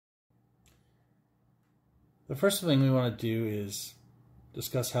The first thing we want to do is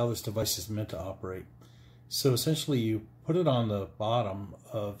discuss how this device is meant to operate. So essentially you put it on the bottom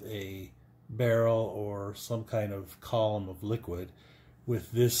of a barrel or some kind of column of liquid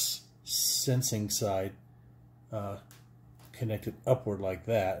with this sensing side connected upward like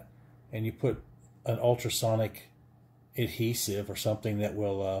that, and you put an ultrasonic adhesive or something that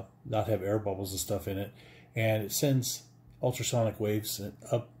will not have air bubbles and stuff in it, and it sends ultrasonic waves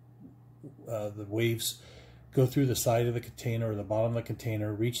up. The waves go through the side of the container or the bottom of the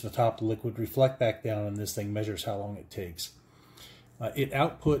container, reach the top of the liquid, reflect back down, and this thing measures how long it takes. It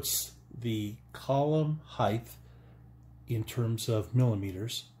outputs the column height in terms of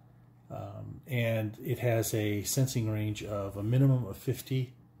millimeters, and it has a sensing range of a minimum of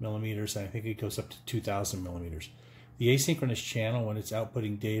 50 millimeters, and I think it goes up to 2,000 millimeters. The asynchronous channel, when it's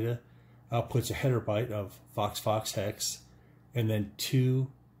outputting data, outputs a header byte of fox hex, and then 2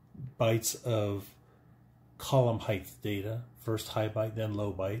 bytes of column height data, first high byte, then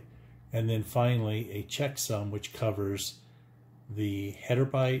low byte, and then finally a checksum which covers the header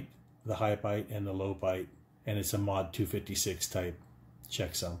byte, the high byte, and the low byte, and it's a mod 256 type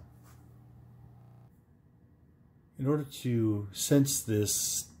checksum. In order to sense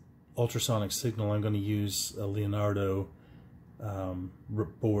this ultrasonic signal, I'm going to use a Leonardo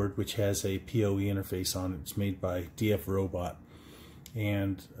board which has a PoE interface on it. It's made by DF Robot,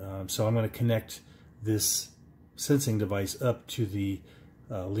 and so I'm going to connect this sensing device up to the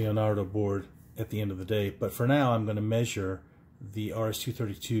Leonardo board at the end of the day. But for now, I'm going to measure the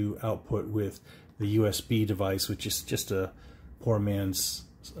RS-232 output with the USB device, which is just a poor man's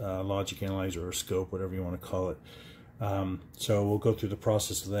logic analyzer or scope, whatever you want to call it. So we'll go through the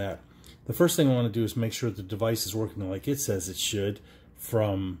process of that. The first thing I want to do is make sure the device is working like it says it should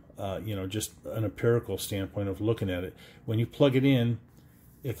from just an empirical standpoint of looking at it. When you plug it in,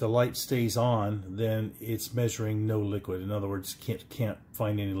 if the light stays on, then it's measuring no liquid. In other words, can't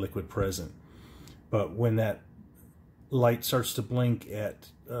find any liquid present. But when that light starts to blink at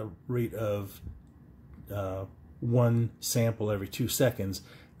a rate of 1 sample every 2 seconds,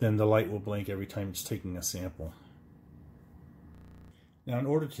 then the light will blink every time it's taking a sample. Now, in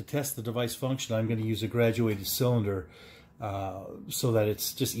order to test the device function, I'm going to use a graduated cylinder so that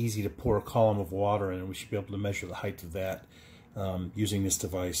it's just easy to pour a column of water in, and we should be able to measure the height of that using this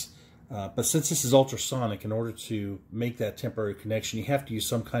device. But since this is ultrasonic, in order to make that temporary connection, you have to use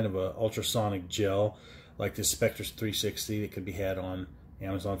some kind of a ultrasonic gel, like this Spectris 360 that could be had on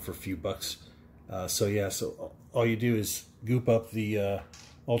Amazon for a few bucks. So all you do is goop up the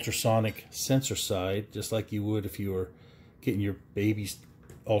ultrasonic sensor side, just like you would if you were getting your baby's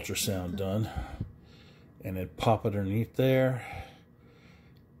ultrasound done, and then pop it underneath there,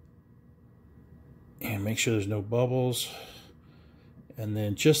 and make sure there's no bubbles, and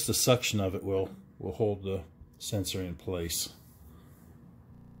then just the suction of it will hold the sensor in place.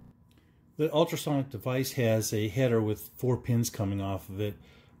 The ultrasonic device has a header with 4 pins coming off of it.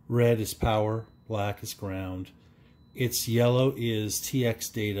 Red is power, black is ground. Its yellow is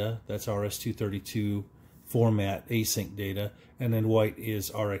TX data, that's RS-232 format async data, and then white is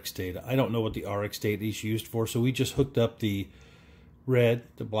RX data. I don't know what the RX data is used for, so we just hooked up the red,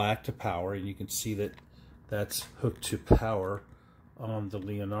 the black to power, and you can see that that's hooked to power on the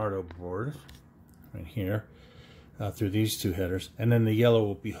Leonardo board right here through these 2 headers, and then the yellow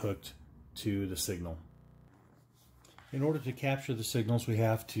will be hooked to the signal. In order to capture the signals, we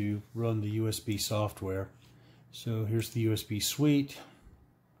have to run the USB software. So here's the USB suite.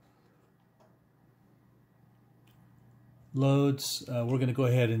 Loads. We're going to go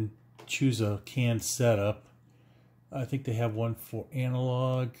ahead and choose a canned setup. I think they have one for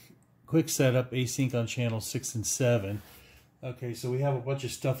analog. Quick setup, async on channel 6 and 7. Okay, so we have a bunch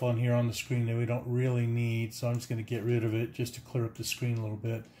of stuff on here on the screen that we don't really need, so I'm just going to get rid of it just to clear up the screen a little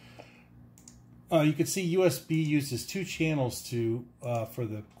bit. You can see USB uses 2 channels for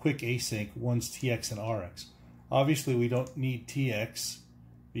the quick async. One's TX and RX. Obviously, we don't need TX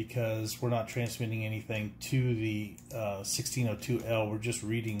because we're not transmitting anything to the 1602L. We're just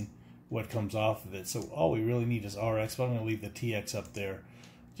reading what comes off of it. So all we really need is RX, but I'm going to leave the TX up there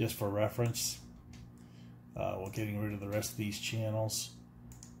just for reference. We're getting rid of the rest of these channels.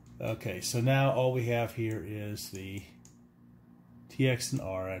 Okay, so now all we have here is the TX and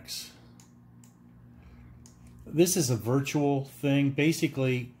RX. This is a virtual thing.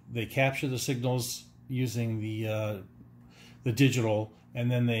 Basically, they capture the signals using the digital,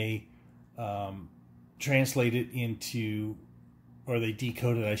 and then they translate it into, or they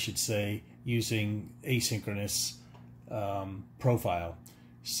decode it, I should say, using asynchronous profile.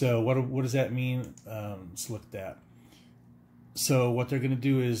 So what does that mean? Let's look at that. So what they're going to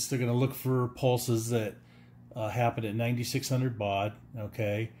do is they're going to look for pulses that happen at 9600 baud,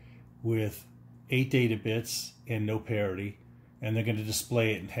 okay, with 8 data bits and no parity, and they're going to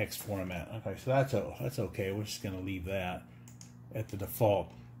display it in hex format. Okay, so that's okay. We're just going to leave that at the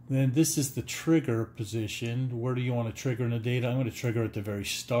default. Then this is the trigger position. Where do you want to trigger in the data? I'm going to trigger at the very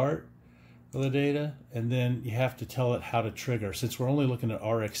start of the data, and then you have to tell it how to trigger. Since we're only looking at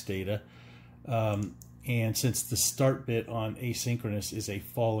RX data, and since the start bit on asynchronous is a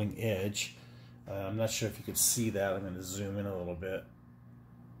falling edge, I'm not sure if you can see that. I'm going to zoom in a little bit.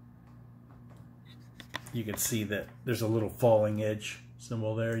 You can see that there's a little falling edge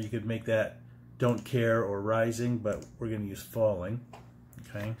symbol there. You could make that don't care or rising, but we're going to use falling.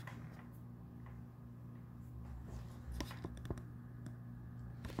 Okay.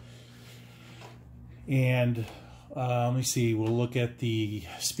 And let me see, we'll look at the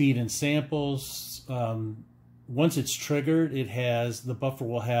speed and samples. Once it's triggered, the buffer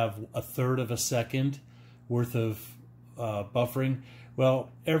will have 1/3 of a second worth of buffering.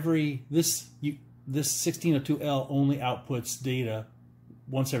 Well, this 1602L only outputs data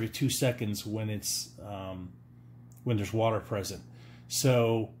once every 2 seconds when there's water present.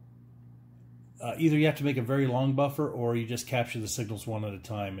 So either you have to make a very long buffer, or you just capture the signals one at a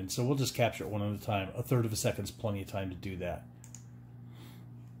time. And so we'll just capture it one at a time. 1/3 of a second is plenty of time to do that.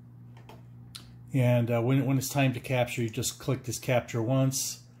 And when it's time to capture, you just click this capture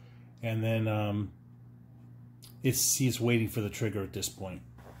once, and then it's waiting for the trigger at this point.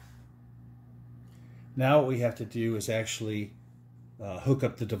 Now what we have to do is actually hook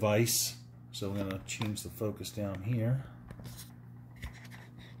up the device. So I'm going to change the focus down here.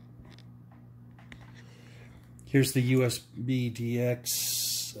 Here's the USB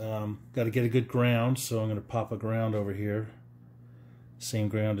DX. Got to get a good ground, so I'm going to pop a ground over here. Same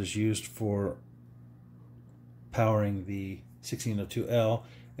ground is used for powering the 1602L.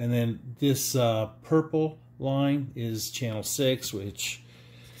 And then this purple line is channel 6, which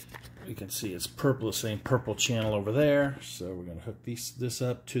you can see it's purple, the same purple channel over there. So we're going to hook this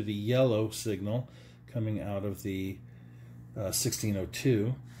up to the yellow signal coming out of the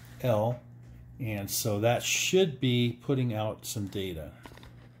 1602L. And so that should be putting out some data,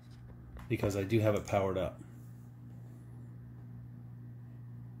 because I do have it powered up.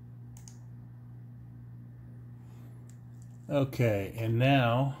 Okay, and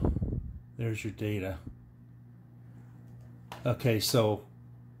now there's your data. Okay, so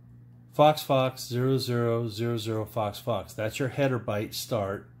Fox 0000 Fox. That's your header byte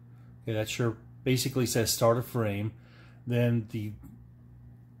start. Okay, that's your, basically says start a frame. Then the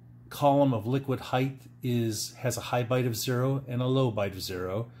column of liquid height has a high byte of 0 and a low byte of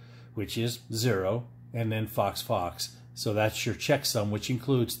 0, which is 0, and then Fox. So that's your checksum, which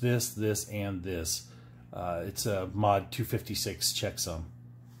includes this, and this. It's a mod 256 checksum.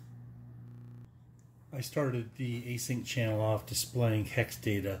 I started the async channel off displaying hex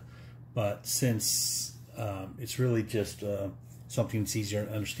data, but since it's really just something that's easier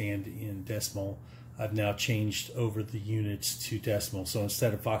to understand in decimal, I've now changed over the units to decimal. So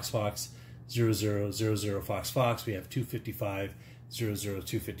instead of Fox 0000 Fox, we have 255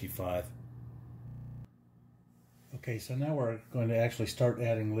 00255. Okay, so now we're going to actually start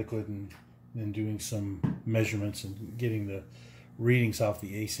adding liquid and then doing some measurements and getting the readings off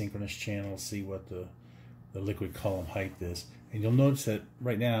the asynchronous channel, see what the liquid column height is. And you'll notice that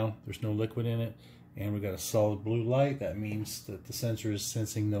right now there's no liquid in it, and we've got a solid blue light. That means that the sensor is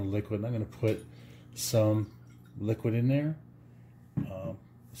sensing no liquid. And I'm going to put some liquid in there.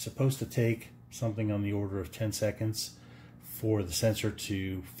 It's supposed to take something on the order of 10 seconds for the sensor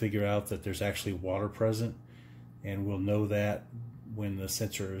to figure out that there's actually water present, and we'll know that when the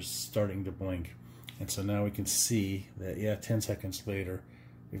sensor is starting to blink. And so now we can see that, yeah, 10 seconds later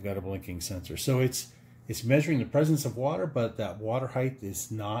we've got a blinking sensor. So it's measuring the presence of water, but that water height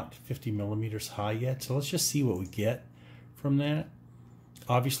is not 50 millimeters high yet. So let's just see what we get from that.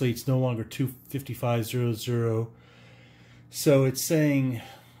 Obviously it's no longer 255.00, so it's saying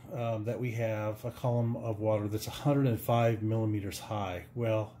that we have a column of water that's 105 millimeters high.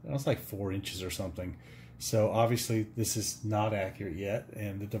 Well, that's like 4 inches or something. So obviously this is not accurate yet,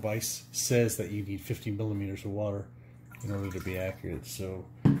 and the device says that you need 50 millimeters of water in order to be accurate. So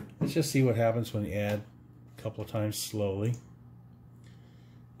let's just see what happens when you add a couple of times slowly.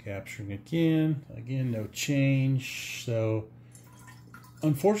 Capturing again, no change. So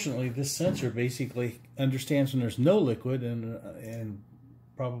unfortunately, this sensor basically understands when there's no liquid and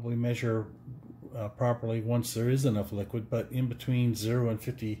probably measure properly once there is enough liquid, but in between 0 and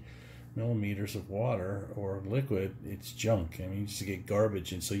 50 millimeters of water or liquid, it's junk. I mean, you just get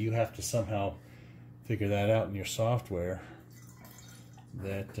garbage, and so you have to somehow figure that out in your software.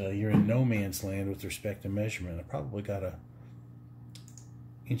 that you're in no man's land with respect to measurement. I probably got a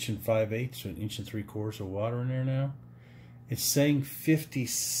 1 5/8 to 1 3/4 of water in there now. It's saying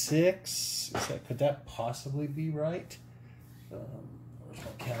 56. Could that possibly be right? Where's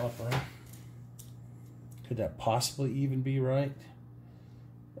my caliper? Could that possibly even be right?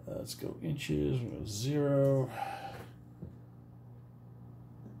 Let's go inches. We'll go 0.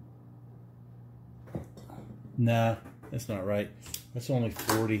 Nah, that's not right. That's only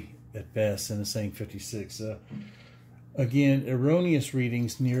 40 at best, and it's saying 56. Again, erroneous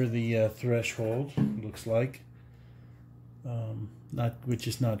readings near the threshold, looks like. Which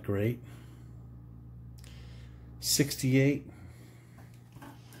is not great. 68.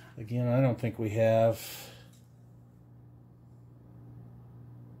 Again, I don't think we have.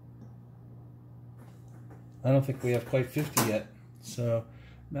 I don't think we have quite 50 yet. So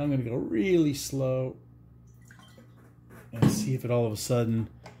now I'm going to go really slow and see if it all of a sudden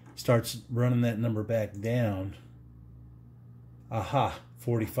starts running that number back down. Aha,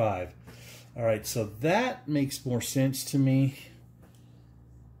 45. All right, so that makes more sense to me.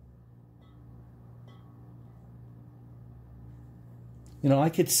 You know, I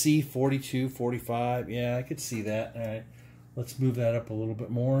could see 42, 45. Yeah, I could see that. All right, let's move that up a little bit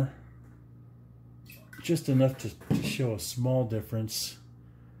more. Just enough to show a small difference.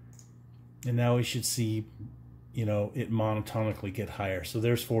 And now we should see, you know, it monotonically get higher. So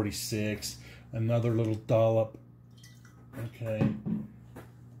there's 46, another little dollop. Okay.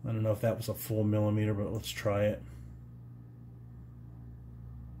 I don't know if that was a full millimeter, but let's try it.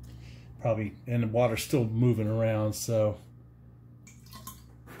 Probably, and the water's still moving around, so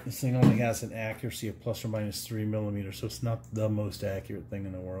this thing only has an accuracy of ±3 millimeters, so it's not the most accurate thing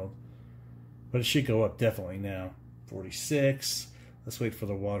in the world. But it should go up definitely now. 46. Let's wait for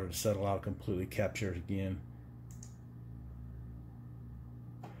the water to settle out completely, capture it again.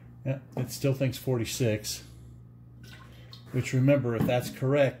 Yeah, it still thinks 46. Which, remember, if that's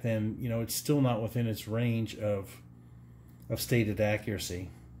correct, then, you know, it's still not within its range of stated accuracy.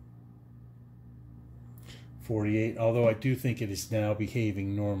 48, although I do think it is now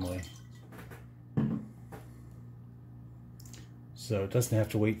behaving normally. So it doesn't have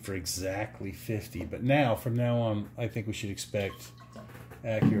to wait for exactly 50. But now, from now on, I think we should expect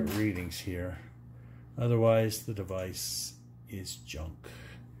accurate readings here. Otherwise, the device is junk.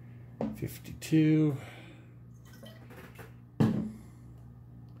 52.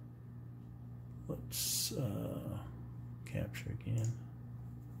 Let's capture again.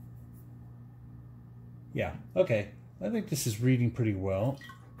 Yeah, okay. I think this is reading pretty well.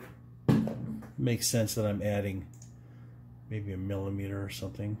 Makes sense that I'm adding maybe a millimeter or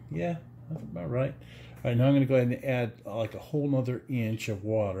something. Yeah, that's about right. All right, now I'm going to go ahead and add like a whole nother inch of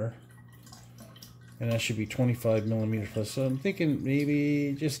water. And that should be 25 millimeters plus. So I'm thinking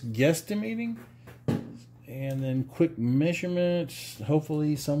maybe just guesstimating. And then quick measurement,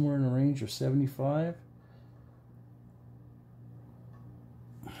 hopefully somewhere in the range of 75.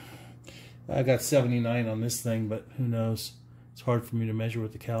 I got 79 on this thing, but who knows? It's hard for me to measure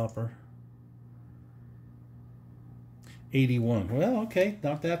with the caliper. 81. Well, okay,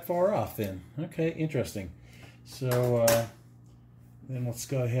 not that far off then. Okay, interesting. So then let's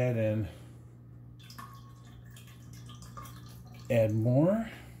go ahead and add more.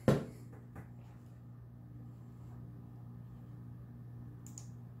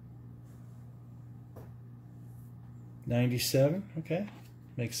 $97. Okay,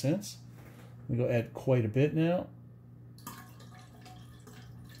 makes sense. We go add quite a bit now.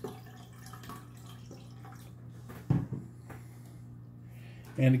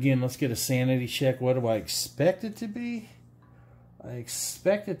 And again, let's get a sanity check. What do I expect it to be? I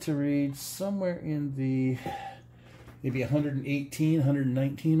expect it to read somewhere in the maybe 118,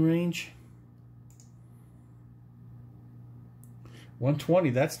 119 range. 120,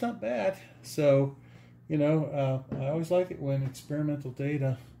 that's not bad. So, you know, I always like it when experimental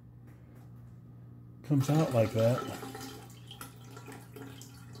data comes out like that.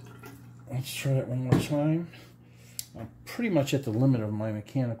 Let's try it one more time. I'm pretty much at the limit of my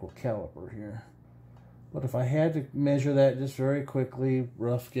mechanical caliper here. But if I had to measure that just very quickly,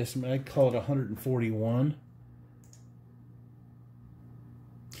 rough guesstimate, I'd call it 141.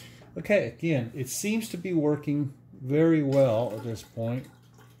 Okay, again, it seems to be working very well at this point.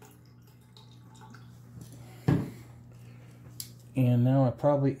 And now I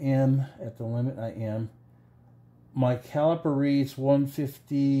probably am at the limit. I am. My caliper reads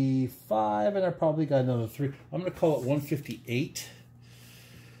 155, and I probably got another 3. I'm going to call it 158.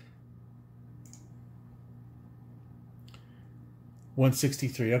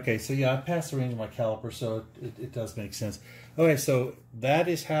 163. Okay, so yeah, I passed the range of my caliper, so it does make sense. Okay, so that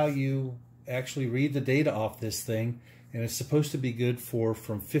is how you actually read the data off this thing, and it's supposed to be good for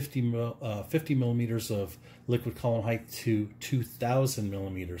from 50 millimeters of liquid column height to 2,000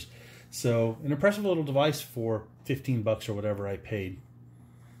 millimeters. So an impressive little device for 15 bucks or whatever I paid.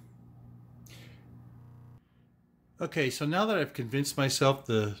 Okay, so now that I've convinced myself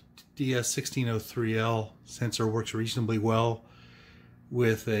the DS1603L sensor works reasonably well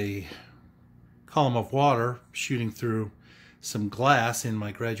with a column of water shooting through some glass in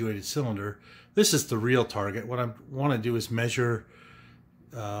my graduated cylinder, this is the real target. What I want to do is measure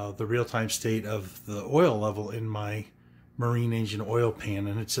the real-time state of the oil level in my marine engine oil pan,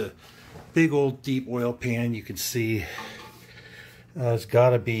 and it's a big old deep oil pan. You can see it's got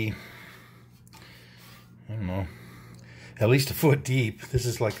to be, I don't know, at least a foot deep. This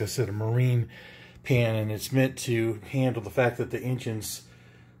is, like I said, a marine pan, and it's meant to handle the fact that the engines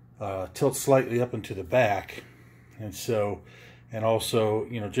tilt slightly up into the back, and so, and also,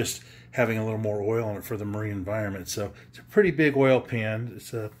 you know, just having a little more oil in it for the marine environment. So it's a pretty big oil pan.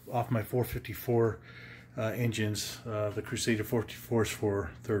 It's off my 454 engines, the Crusader 454s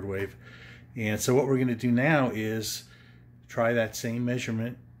for third wave. And so what we're going to do now is try that same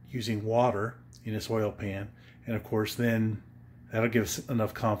measurement using water in this oil pan, and of course then that'll give us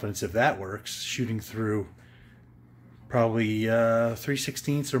enough confidence, if that works, shooting through probably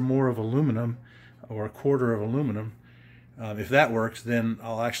 3/16 or more of aluminum, or a quarter of aluminum. If that works, then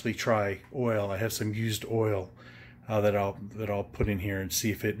I'll actually try oil. I have some used oil that I'll put in here and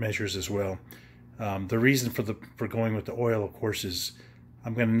see if it measures as well. The reason for going with the oil, of course, is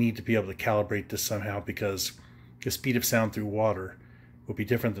I'm going to need to be able to calibrate this somehow, because the speed of sound through water will be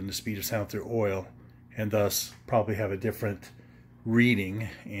different than the speed of sound through oil, and thus probably have a different reading.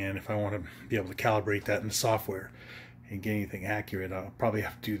 And if I want to be able to calibrate that in the software and get anything accurate, I'll probably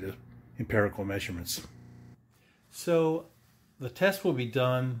have to do the empirical measurements. So the test will be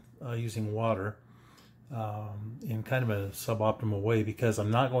done using water in kind of a suboptimal way, because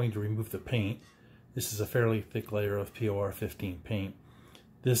I'm not going to remove the paint. This is a fairly thick layer of POR 15 paint.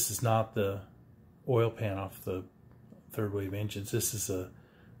 This is not the oil pan off the third wave engines. This is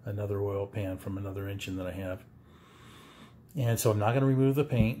another oil pan from another engine that I have. And so I'm not going to remove the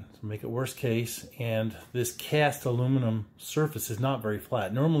paint to make it worst case. And this cast aluminum surface is not very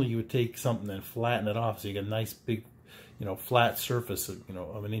flat. Normally you would take something and flatten it off so you get a nice big, you know, flat surface of, you know,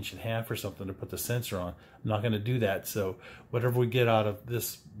 of 1.5 inches or something to put the sensor on. I'm not going to do that. So whatever we get out of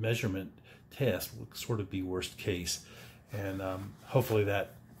this measurement test will sort of be worst case. And hopefully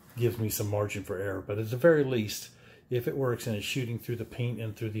that gives me some margin for error. But at the very least, if it works and it's shooting through the paint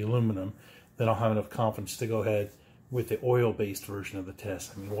and through the aluminum, then I'll have enough confidence to go ahead with the oil-based version of the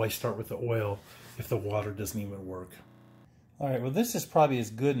test. I mean, why start with the oil if the water doesn't even work? All right, well, this is probably as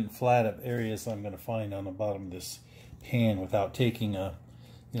good and flat of areas I'm going to find on the bottom of this pan without taking a,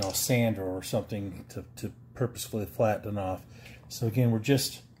 you know, a sander or something to purposefully flatten it off. So again, we're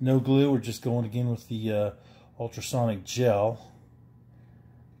just no glue. We're just going again with the ultrasonic gel,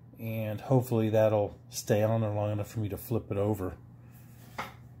 and hopefully that'll stay on there long enough for me to flip it over.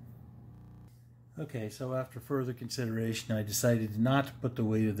 Okay, so after further consideration, I decided not to put the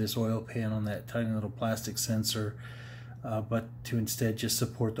weight of this oil pan on that tiny little plastic sensor, but to instead just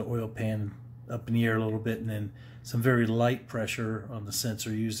support the oil pan up in the air a little bit, and then some very light pressure on the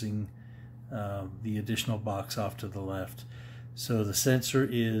sensor using the additional box off to the left. So the sensor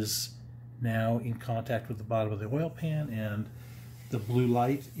is now in contact with the bottom of the oil pan, and the blue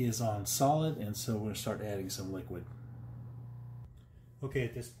light is on solid, and so we're going to start adding some liquid. Okay,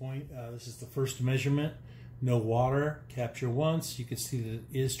 at this point, this is the first measurement. No water, capture once. You can see that it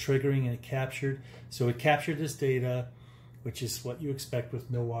is triggering and it captured. So it captured this data, which is what you expect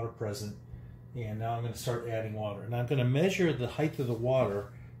with no water present. And now I'm going to start adding water. And I'm going to measure the height of the water.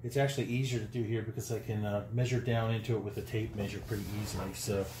 It's actually easier to do here because I can measure down into it with a tape measure pretty easily.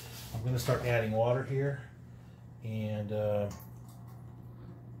 So I'm going to start adding water here. And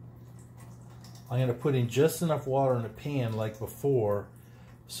I'm going to put in just enough water in the pan like before,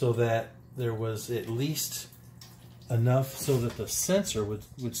 so that there was at least enough so that the sensor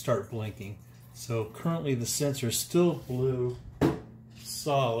would start blinking. So currently the sensor is still blue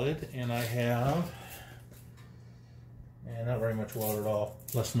solid, and I have, and not very much water at all,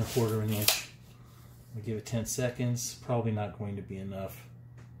 less than 1/4 inch. I'm going to give it 10 seconds, probably not going to be enough.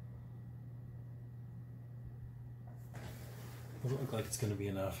 Doesn't look like it's going to be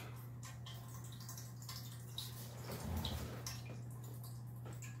enough.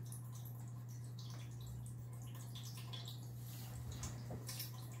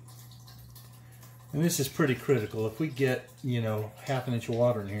 And this is pretty critical. If we get, you know, half an inch of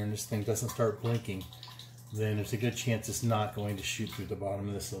water in here and this thing doesn't start blinking, then there's a good chance it's not going to shoot through the bottom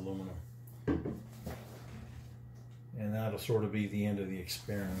of this aluminum. And that'll sort of be the end of the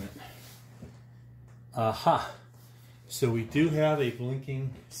experiment. Aha! So we do have a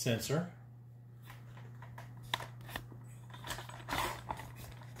blinking sensor.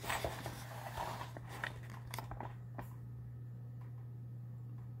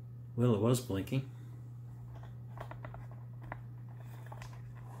 Well, it was blinking.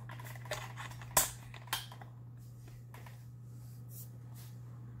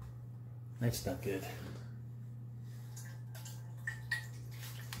 That's not good.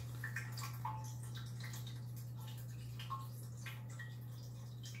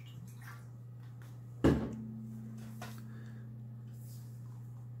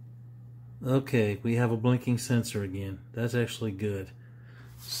 Okay, we have a blinking sensor again. That's actually good.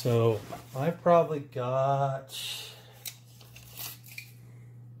 So I've probably got,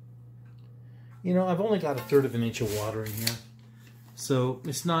 you know, I've only got 1/3 of an inch of water in here. So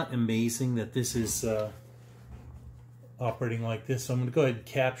it's not amazing that this is operating like this. So I'm going to go ahead and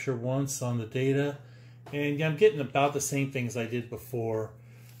capture once on the data. And I'm getting about the same things I did before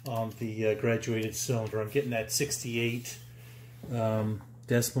on the graduated cylinder. I'm getting that 68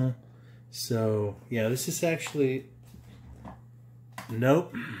 decimal. So yeah, this is actually,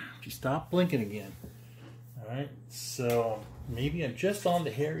 nope, she stopped blinking again. Alright, so maybe I'm just on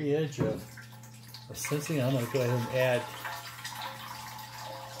the hairy edge of sensing. I'm going to go ahead and add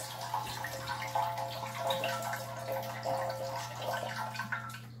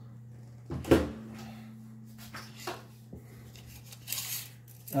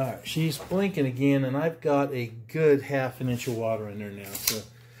alright, she's blinking again, and I've got a good half an inch of water in there now. So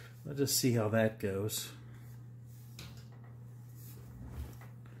let's just see how that goes.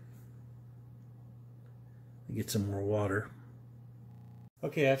 Get some more water.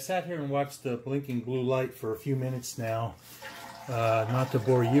 Okay, I've sat here and watched the blinking blue light for a few minutes now. Not to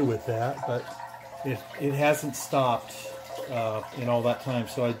bore you with that, but it hasn't stopped in all that time.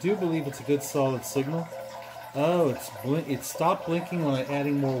 So I do believe it's a good solid signal. Oh, it stopped blinking when I'm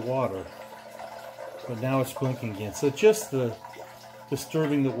adding more water, but now it's blinking again. So just the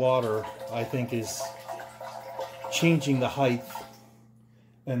disturbing the water, I think, is changing the height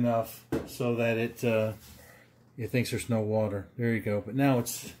enough so that it thinks there's no water. There you go. But now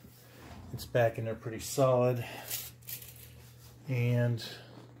it's back in there pretty solid. And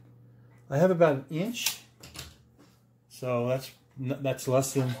I have about an inch. So that's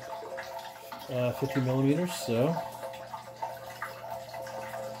less than 50 millimeters. So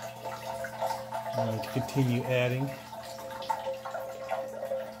I'm going to continue adding.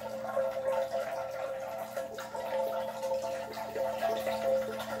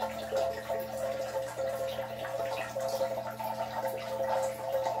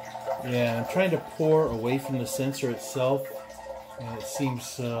 Yeah, I'm trying to pour away from the sensor itself, and it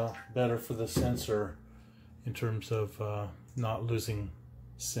seems better for the sensor in terms of not losing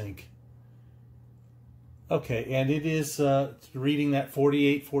sync. Okay, and it is reading that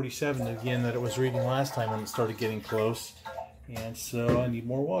 48, 47 again that it was reading last time when it started getting close, and so I need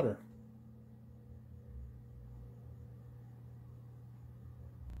more water.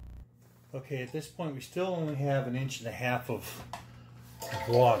 Okay, at this point we still only have 1.5 inches of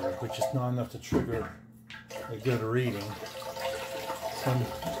water, which is not enough to trigger a good reading. So I'm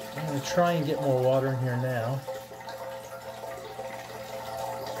going to try and get more water in here now.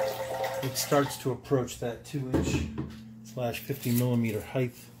 It starts to approach that 2-inch/50 millimeter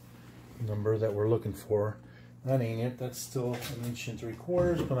height number that we're looking for. That ain't it. That's still 1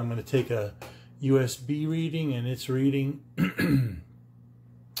 3/4 inches, but I'm going to take a USB reading, and it's reading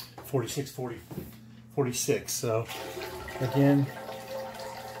 46. So again,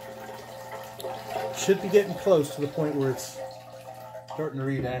 should be getting close to the point where it's starting to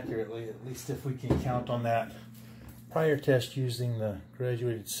read accurately, at least if we can count on that prior test using the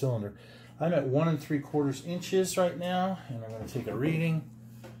graduated cylinder. I'm at 1 3/4 inches right now, and I'm going to take a reading.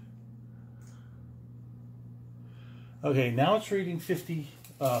 Okay, now it's reading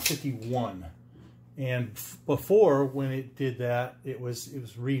 51, and before, when it did that, it was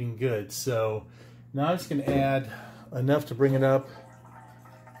reading good. So now I'm just going to add enough to bring it up,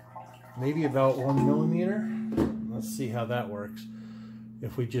 maybe about 1 millimeter. Let's see how that works.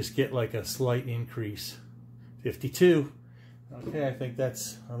 If we just get like a slight increase, 52. Okay, I think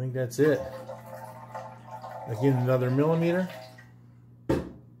that's it. Again, another millimeter.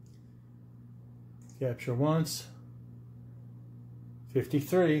 Capture once.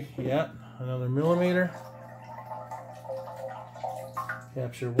 53. Yep, another millimeter.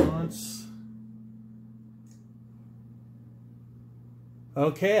 Capture once.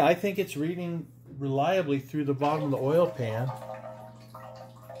 Okay, I think it's reading reliably through the bottom of the oil pan.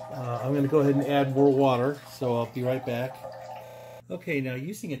 I'm going to go ahead and add more water, so I'll be right back. Okay, now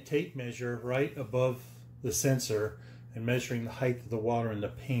using a tape measure right above the sensor and measuring the height of the water in the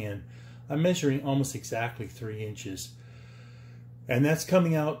pan, I'm measuring almost exactly 3 inches. And that's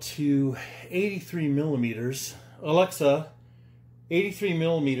coming out to 83 millimeters. Alexa, 83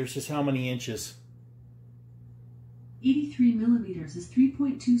 millimeters is how many inches? 83 millimeters is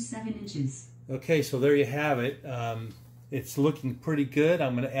 3.27 inches. Okay, so there you have it. It's looking pretty good.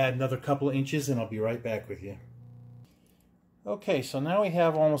 I'm going to add another couple of inches and I'll be right back with you. Okay, so now we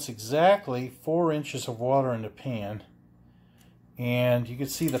have almost exactly 4 inches of water in the pan. And you can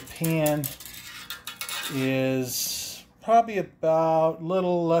see the pan is probably about a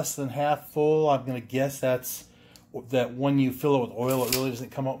little less than half full. I'm going to guess that when you fill it with oil, it really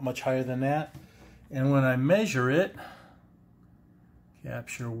doesn't come up much higher than that. And when I measure it,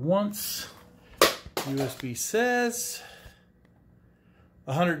 capture once, USB says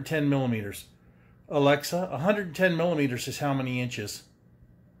 110 millimeters. Alexa, 110 millimeters is how many inches?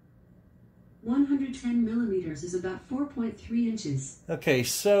 110 millimeters is about 4.3 inches. Okay,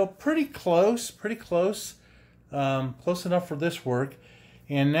 so pretty close, close enough for this work.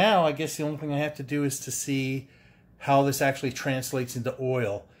 And now I guess the only thing I have to do is to see how this actually translates into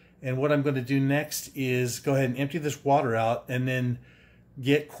oil. And what I'm going to do next is go ahead and empty this water out and then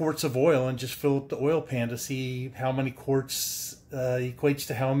get quarts of oil and just fill up the oil pan to see how many quarts equates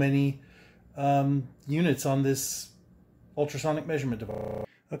to how many units on this ultrasonic measurement device.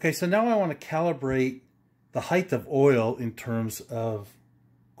 Okay, so now I want to calibrate the height of oil in terms of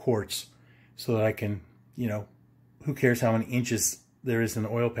quarts so that I can, you know, who cares how many inches there is in the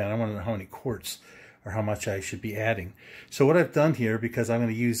oil pan? I want to know how many quarts or how much I should be adding. So what I've done here, because I'm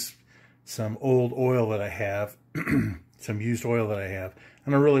going to use some old oil that I have, some used oil that I have,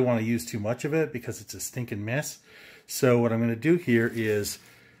 I don't really want to use too much of it because it's a stinking mess. So what I'm going to do here is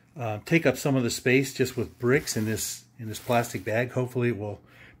take up some of the space just with bricks in this plastic bag. Hopefully it will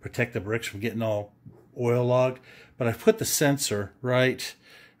protect the bricks from getting all oil logged. But I've put the sensor right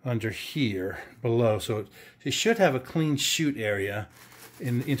under here below, so it should have a clean chute area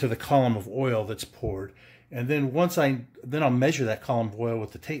into the column of oil that's poured. And then I'll measure that column of oil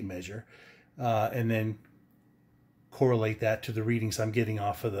with the tape measure, and then correlate that to the readings I'm getting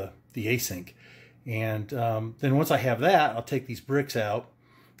off of the async. And then once I have that, I'll take these bricks out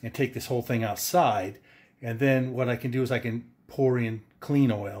and take this whole thing outside. And then what I can do is I can pour in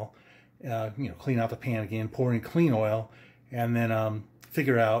clean oil, clean out the pan again, pour in clean oil, and then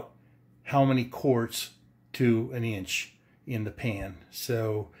figure out how many quarts to an inch in the pan.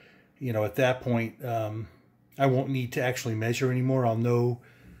 So, at that point, I won't need to actually measure anymore. I'll know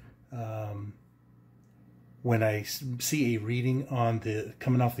when I see a reading on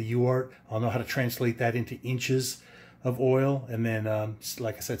coming off the UART, I'll know how to translate that into inches of oil, and then,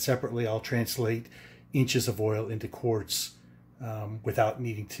 like I said, separately, I'll translate inches of oil into quarts without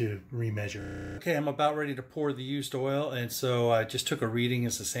needing to remeasure. Okay, I'm about ready to pour the used oil, and so I just took a reading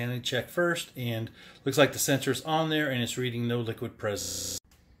as a sanity check first, and looks like the sensor's on there, and it's reading no liquid present.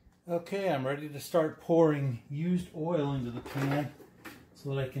 Okay, I'm ready to start pouring used oil into the pan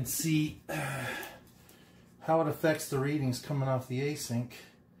so that I can see how it affects the readings coming off the async.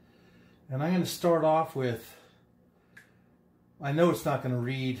 And I'm going to start off with, I know it's not going to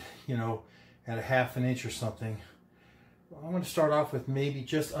read, at a half an inch or something. I'm going to start off with maybe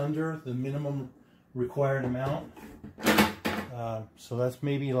just under the minimum required amount. So that's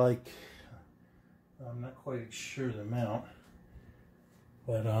maybe like, I'm not quite sure the amount,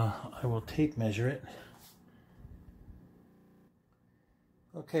 but I will tape measure it.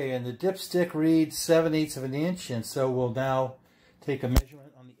 Okay, and the dipstick reads 7/8 of an inch, and so we'll now take a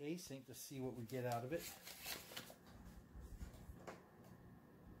measurement on the async to see what we get out of it.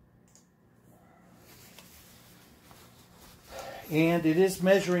 And it is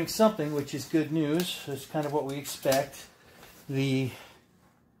measuring something, which is good news. It's kind of what we expect. The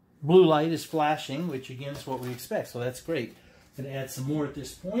blue light is flashing, which again is what we expect, so that's great. I'm going to add some more at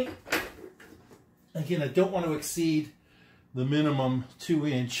this point. Again, I don't want to exceed the minimum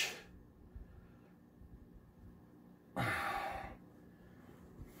 2-inch.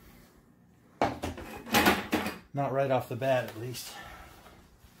 Not right off the bat, at least.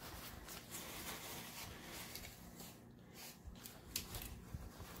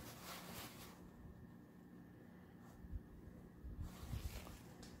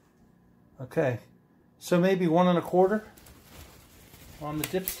 Okay, so maybe 1 1/4 on the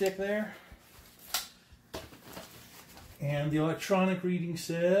dipstick there. And the electronic reading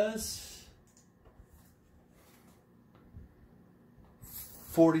says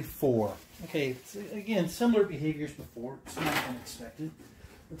 44. Okay, again, similar behaviors before. It's not unexpected.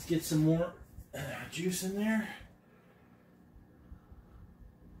 Let's get some more juice in there.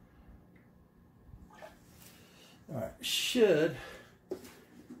 All right, should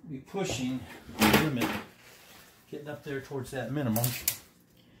be pushing the limit, getting up there towards that minimum.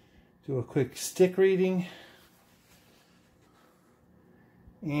 Do a quick stick reading.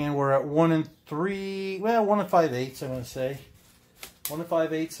 And we're at 1 3, well, 1 5/8, I'm going to say. 1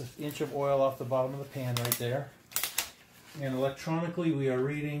 5/8 inch of oil off the bottom of the pan right there. And electronically, we are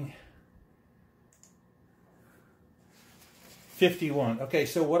reading 51. Okay,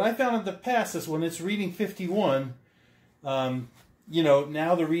 so what I found in the past is when it's reading 51, you know,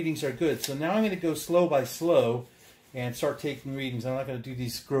 now the readings are good. So now I'm going to go slow by slow and start taking readings. I'm not going to do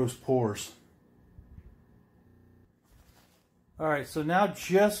these gross pours. All right, so now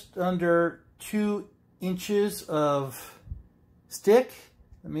just under 2 inches of stick,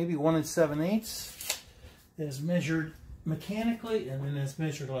 maybe 1 7/8, is measured mechanically and then is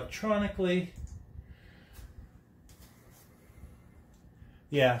measured electronically.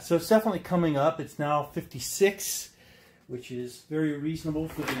 Yeah, so it's definitely coming up. It's now 56, which is very reasonable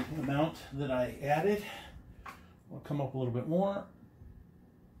for the amount that I added. I'll come up a little bit more.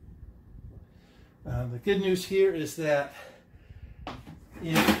 The good news here is that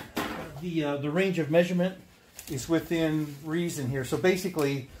if the range of measurement is within reason here. So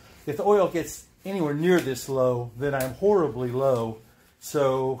basically, if the oil gets anywhere near this low, then I'm horribly low.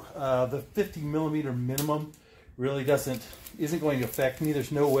 So the 50 millimeter minimum really isn't going to affect me.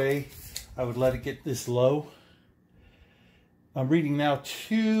 There's no way I would let it get this low. I'm reading now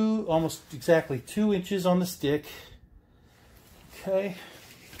almost exactly 2 inches on the stick. Okay.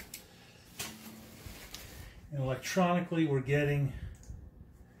 And electronically, we're getting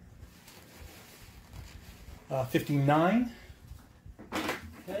 59.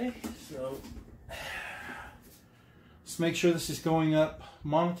 Okay, so let's make sure this is going up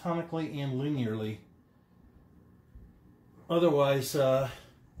monotonically and linearly. Otherwise, I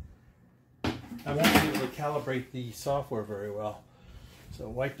won't be able to calibrate the software very well. So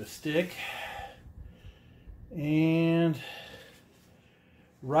wipe the stick, and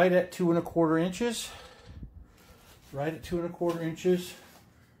right at 2 1/4 inches, right at 2 1/4 inches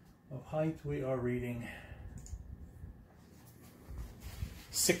of height, we are reading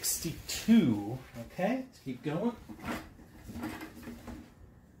 62. Okay, let's keep going.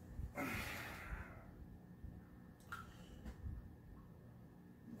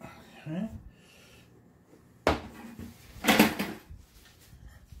 Okay.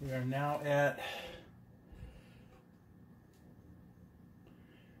 We are now at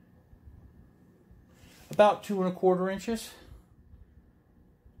about 2 1/4 inches.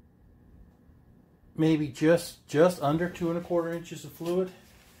 Maybe just under 2 1/4 inches of fluid.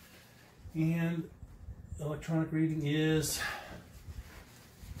 And electronic reading is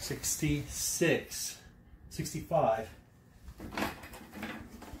 65.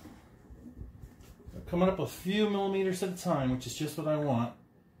 Coming up a few millimeters at a time, which is just what I want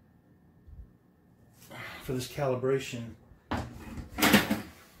for this calibration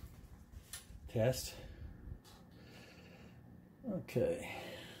test. Okay.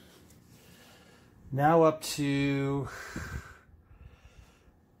 Now up to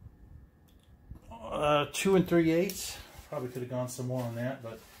 2 3/8. Probably could have gone some more on that,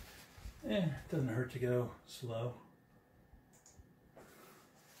 but it doesn't hurt to go slow.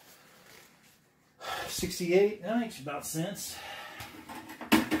 68, that makes about sense.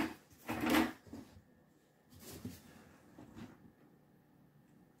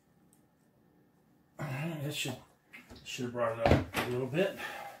 That should have brought it up a little bit.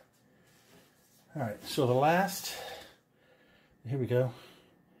 All right, so the last, here we go.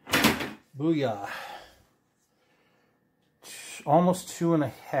 Booyah. Almost 2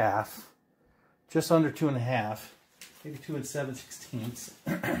 1/2, just under 2 1/2, maybe 2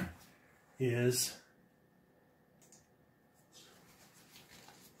 7/16 is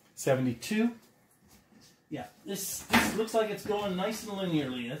 72. Yeah, this looks like it's going nice and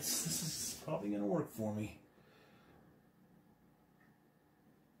linearly. This is probably going to work for me.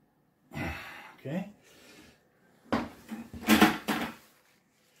 Okay.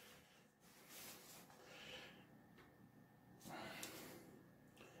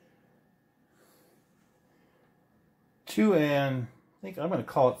 I think I'm going to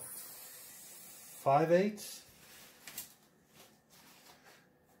call it 5/8.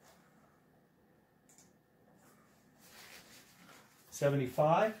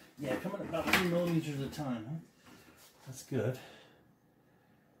 $75. Yeah, coming about 3 millimeters at a time. Huh? That's good.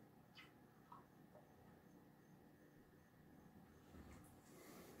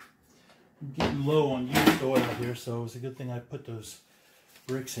 I'm getting low on used oil here, so it was a good thing I put those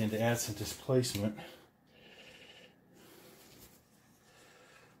bricks in to add some displacement.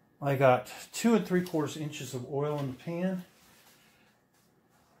 I got 2 3/4 inches of oil in the pan.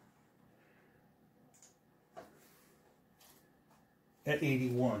 At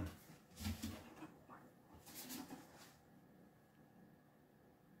 81.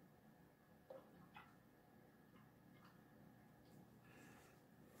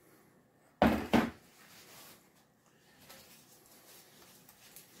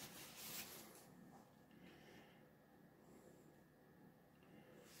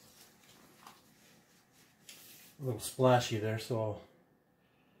 A little splashy there, so I'll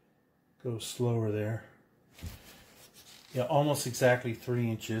go slower there. Yeah, almost exactly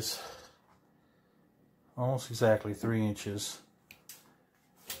 3 inches. Almost exactly 3 inches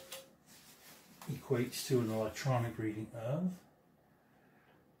equates to an electronic reading of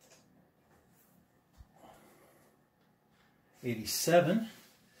 87.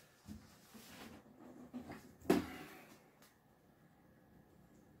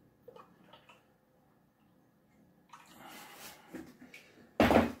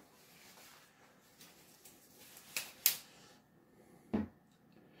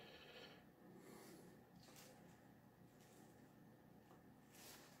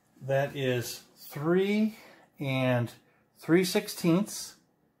 That is 3 3/16,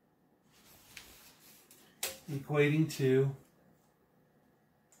 equating to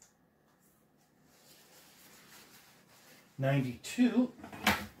 92.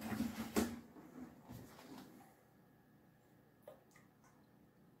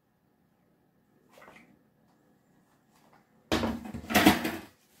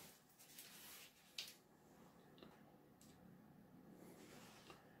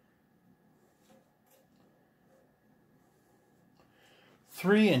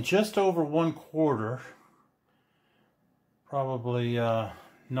 Three and just over 1/4, probably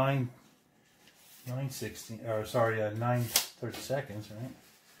 9/16, or sorry, 9/32, right?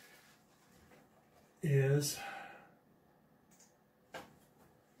 Is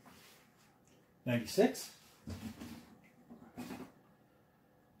 96.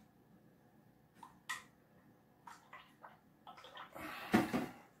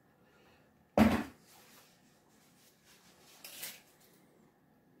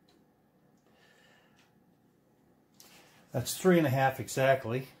 That's 3.5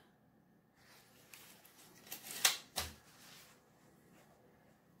 exactly.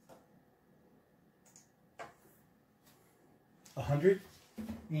 $101.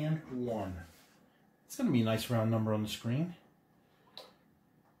 It's going to be a nice round number on the screen.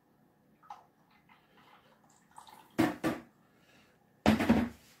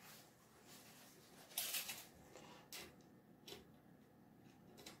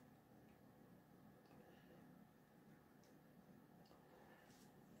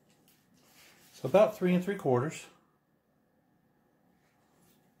 So about 3 3/4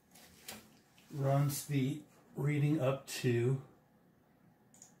 runs the reading up to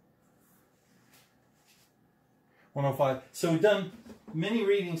 105. So we've done many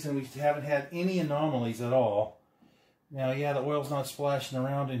readings and we haven't had any anomalies at all. Now, yeah, the oil's not splashing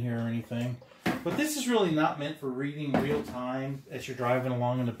around in here or anything, but this is really not meant for reading real time as you're driving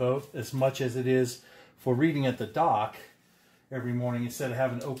along in the boat as much as it is for reading at the dock every morning instead of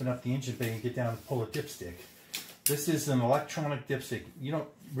having to open up the engine bay and get down and pull a dipstick. This is an electronic dipstick. You don't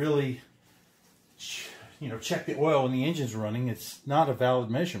really, check the oil when the engine's running. It's not a valid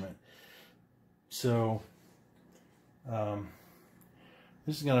measurement. So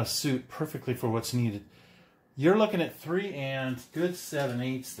this is going to suit perfectly for what's needed. You're looking at 3 and good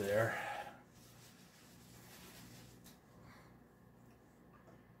 7/8 there.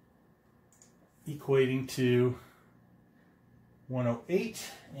 Equating to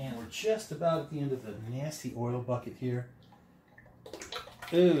 108, and we're just about at the end of the nasty oil bucket here.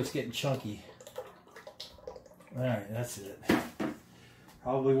 Ooh, it's getting chunky. Alright, that's it.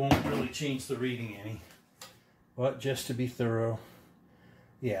 Probably won't really change the reading any, but just to be thorough,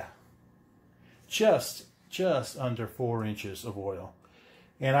 yeah, just under 4 inches of oil.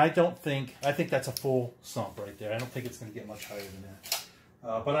 And I think that's a full sump right there. I don't think it's going to get much higher than that.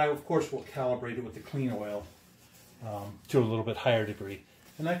 But I, of course, will calibrate it with the clean oil to a little bit higher degree.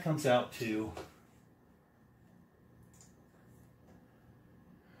 And that comes out to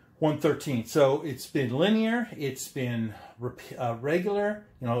 113. So it's been linear, it's been regular.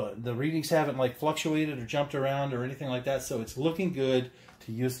 The readings haven't like fluctuated or jumped around or anything like that. So it's looking good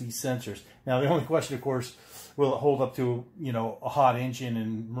to use these sensors. Now the only question, of course, will it hold up to a hot engine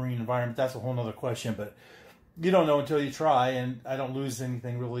and marine environment? That's a whole nother question. But you don't know until you try, and I don't lose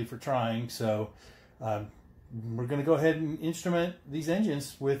anything really for trying. So we're going to go ahead and instrument these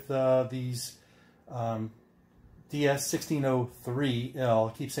engines with these DS1603L.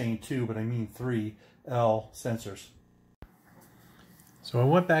 I keep saying 2, but I mean 3L sensors. So I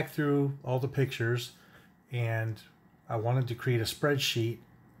went back through all the pictures, and I wanted to create a spreadsheet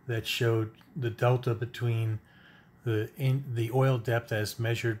that showed the delta between the oil depth as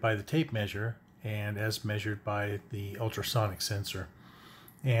measured by the tape measure and as measured by the ultrasonic sensor.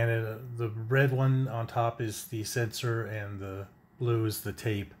 And the red one on top is the sensor and the blue is the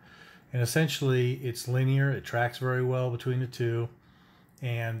tape. And essentially it's linear, it tracks very well between the two,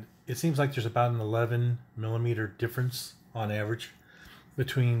 and it seems like there's about an 11 millimeter difference on average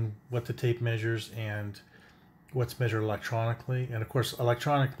between what the tape measures and what's measured electronically. And of course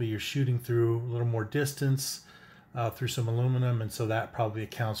electronically you're shooting through a little more distance through some aluminum, and so that probably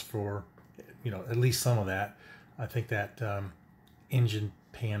accounts for, you know, at least some of that. I think that engine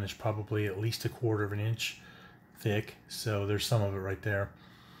pan is probably at least 1/4 of an inch thick, so there's some of it right there.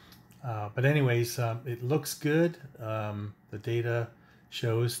 But anyways, it looks good. The data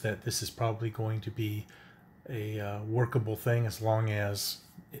shows that this is probably going to be a workable thing as long as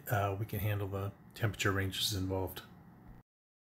we can handle the temperature ranges involved.